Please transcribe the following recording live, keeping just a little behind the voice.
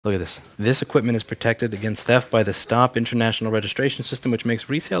Look at this. This equipment is protected against theft by the STOP International Registration System, which makes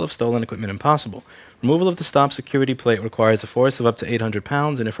resale of stolen equipment impossible. Removal of the STOP security plate requires a force of up to 800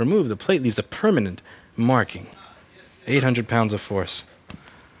 pounds, and if removed, the plate leaves a permanent marking. 800 pounds of force.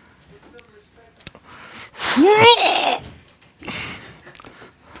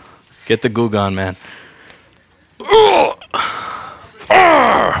 Get the Goo Gone, man.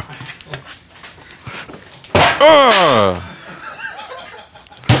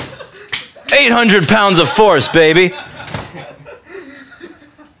 800 pounds of force, baby.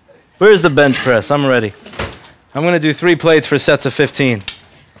 Where's the bench press? I'm ready. I'm going to do 3 plates for sets of 15.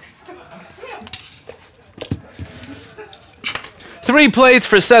 3 plates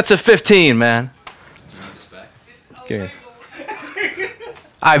for sets of 15, man. Do you need this back? Okay.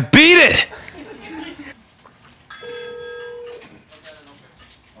 I beat it!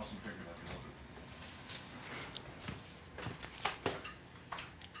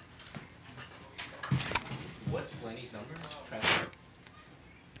 What's Lenny's number? Transfer.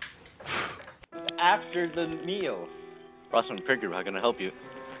 After the meal. Rossman Krieger, how can I help you?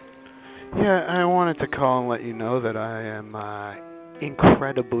 Yeah, I wanted to call and let you know that I am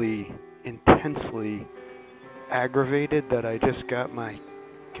incredibly, intensely aggravated that I just got my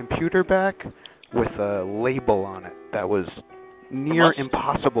computer back with a label on it that was near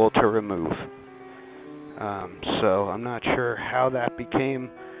impossible to remove. So I'm not sure how that became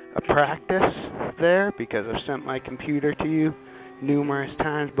a practice there, because I've sent my computer to you numerous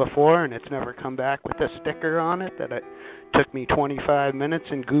times before and it's never come back with a sticker on it that it took me 25 minutes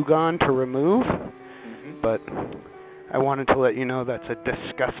in Goo Gone to remove. But I wanted to let you know that's a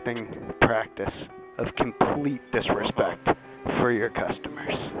disgusting practice of complete disrespect for your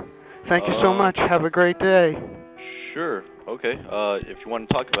customers. Thank you so much. Have a great day. Sure. Okay. If you want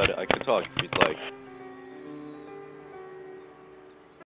to talk about it, I can talk if you'd like.